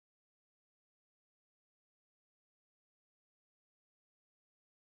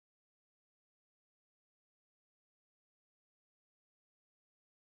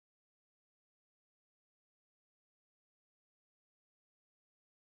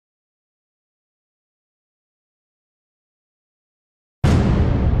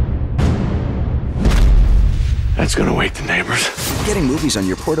Someone's gonna wake the neighbors. Getting movies on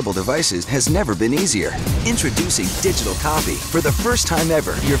your portable devices has never been easier. Introducing Digital Copy. For the first time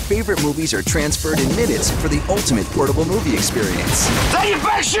ever, your favorite movies are transferred in minutes for the ultimate portable movie experience.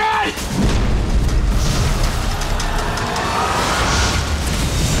 Satisfaction!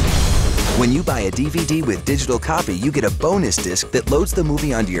 When you buy a DVD with Digital Copy, you get a bonus disc that loads the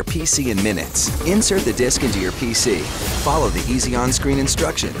movie onto your PC in minutes. Insert the disc into your PC, follow the easy on-screen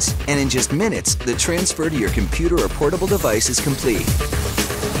instructions, and in just minutes, the transfer to your computer or portable device is complete.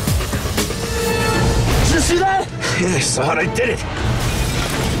 Did you see that? Yeah, I saw it. I did it.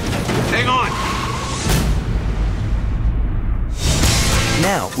 Hang on.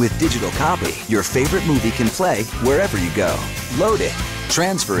 Now, with Digital Copy, your favorite movie can play wherever you go. Load it,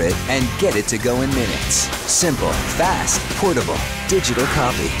 transfer it, and get it to go in minutes. Simple, fast, portable. Digital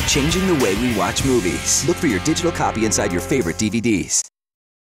Copy, changing the way we watch movies. Look for your Digital Copy inside your favorite DVDs.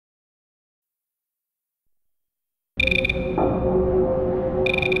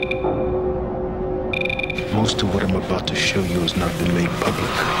 Most of what I'm about to show you has not been made public.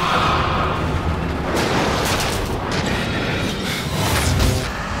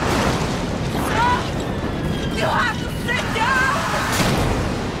 You have to sit down!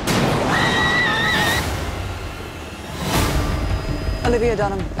 Olivia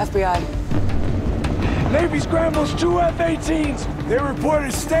Dunham, FBI. Navy scrambles 2 F-18s. They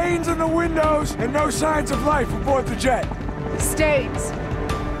reported stains in the windows and no signs of life aboard the jet. Stains.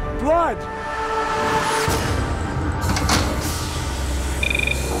 Blood.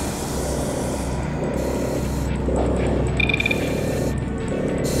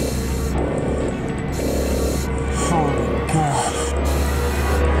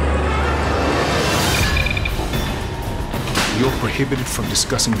 You're prohibited from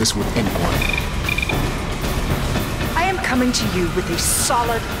discussing this with anyone. I am coming to you with a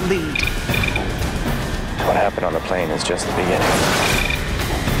solid lead. What happened on the plane is just the beginning.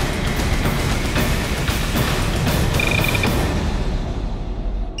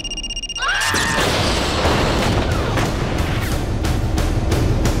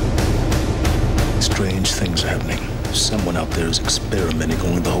 Strange things are happening. Someone out there is experimenting,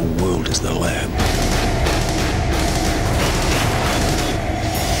 only the whole world is their lab.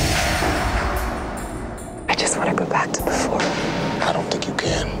 I just want to go back to before. I don't think you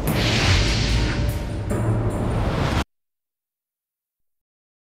can.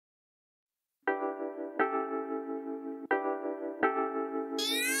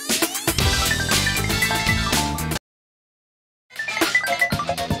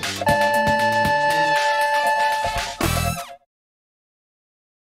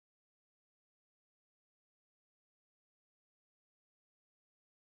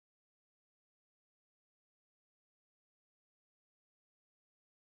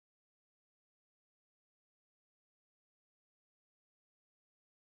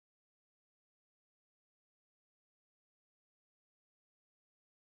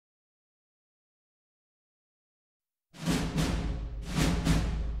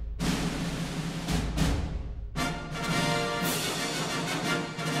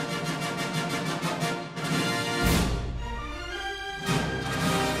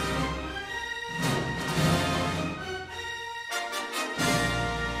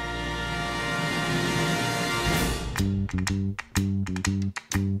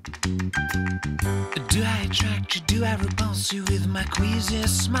 Do I attract you? Do I repulse you with my queasy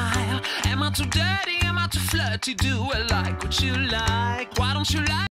smile? Am I too dirty? Am I too flirty? Do I like what you like? Why don't you like